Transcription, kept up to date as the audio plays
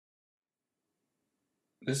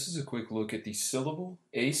This is a quick look at the Syllable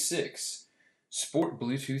A6 Sport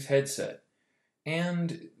Bluetooth headset.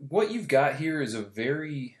 And what you've got here is a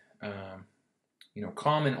very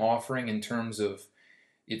common offering in terms of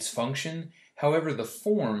its function. However, the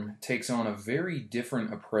form takes on a very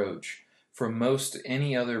different approach from most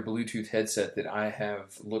any other Bluetooth headset that I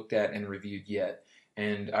have looked at and reviewed yet.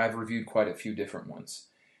 And I've reviewed quite a few different ones.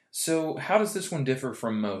 So how does this one differ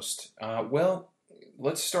from most? Well,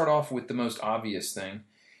 let's start off with the most obvious thing.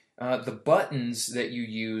 The buttons that you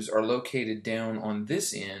use are located down on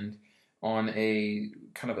this end on a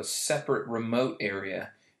kind of a separate remote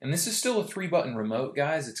area. And this is still a 3-button remote,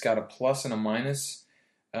 guys. It's got a plus and a minus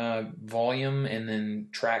volume, and then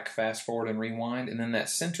track, fast forward, and rewind. And then that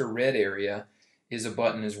center red area is a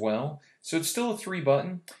button as well. So it's still a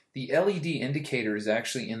 3-button. The LED indicator is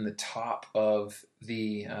actually in the top of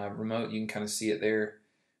the remote. You can kind of see it there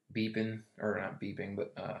beeping, or not beeping,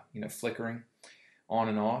 but flickering on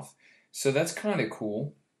and off. So that's kind of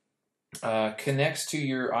cool. Connects to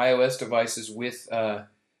your iOS devices with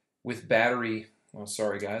battery. Well,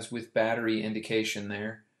 sorry guys, with battery indication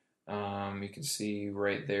there. You can see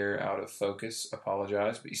right there, out of focus.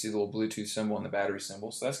 Apologize, but you see the little Bluetooth symbol and the battery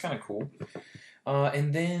symbol. So that's kind of cool.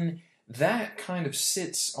 And then that kind of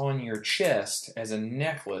sits on your chest as a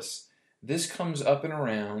necklace. This comes up and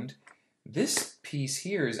around. This piece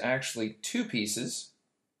here is actually 2 pieces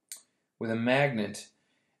with a magnet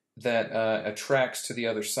that attracts to the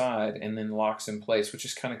other side and then locks in place, which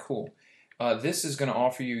is kind of cool. This is going to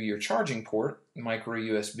offer you your charging port, micro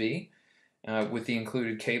USB. With the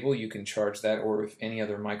included cable, you can charge that, or if any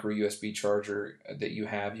other micro USB charger that you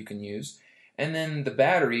have, you can use. And then the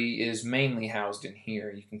battery is mainly housed in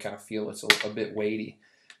here. You can kind of feel it's a bit weighty.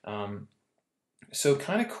 So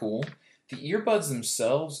kind of cool. The earbuds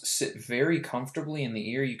themselves sit very comfortably in the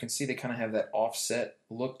ear. You can see they kind of have that offset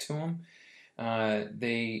look to them.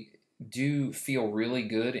 They do feel really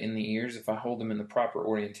good in the ears. If I hold them in the proper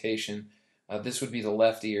orientation, this would be the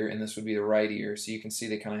left ear and this would be the right ear. So you can see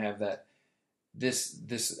they kind of have that.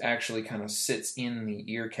 This actually kind of sits in the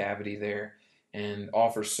ear cavity there and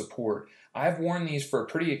offers support. I've worn these for a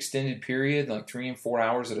pretty extended period, like 3 and 4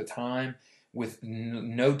 hours at a time, with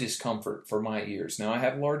no discomfort for my ears. Now, I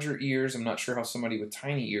have larger ears. I'm not sure how somebody with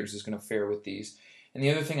tiny ears is going to fare with these. And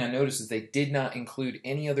the other thing I noticed is they did not include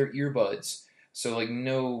any other earbuds, so like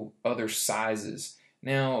no other sizes.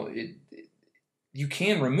 Now, you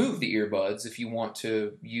can remove the earbuds if you want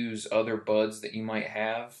to use other buds that you might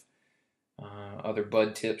have, other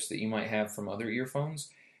bud tips that you might have from other earphones.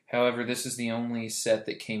 However, this is the only set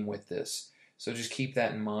that came with this. So just keep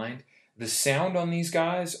that in mind. The sound on these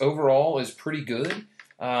guys overall is pretty good.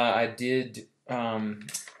 I did the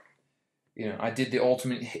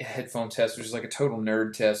ultimate headphone test, which is like a total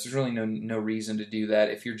nerd test. There's really no reason to do that.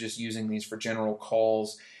 If you're just using these for general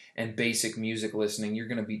calls and basic music listening, you're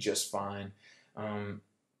going to be just fine.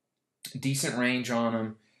 Decent range on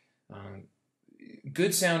them.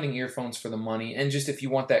 Good sounding earphones for the money. And just if you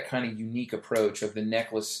want that kind of unique approach of the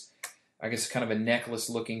necklace, I guess kind of a necklace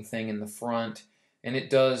looking thing in the front. And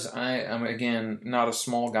it does, I'm again not a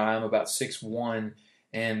small guy, I'm about 6'1",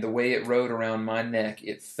 and the way it rode around my neck,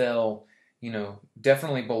 it fell,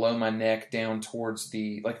 definitely below my neck down towards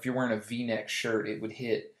the, like if you're wearing a V-neck shirt, it would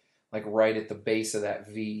hit like right at the base of that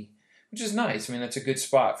V, which is nice. I mean, that's a good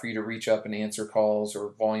spot for you to reach up and answer calls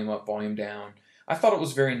or volume up, volume down. I thought it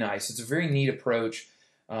was very nice. It's a very neat approach,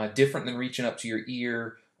 different than reaching up to your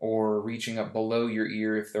ear or reaching up below your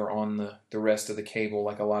ear if they're on the rest of the cable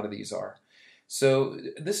like a lot of these are. So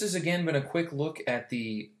this has again been a quick look at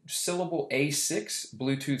the Syllable A6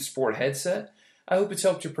 Bluetooth Sport headset. I hope it's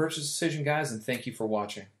helped your purchase decision, guys, and thank you for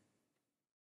watching.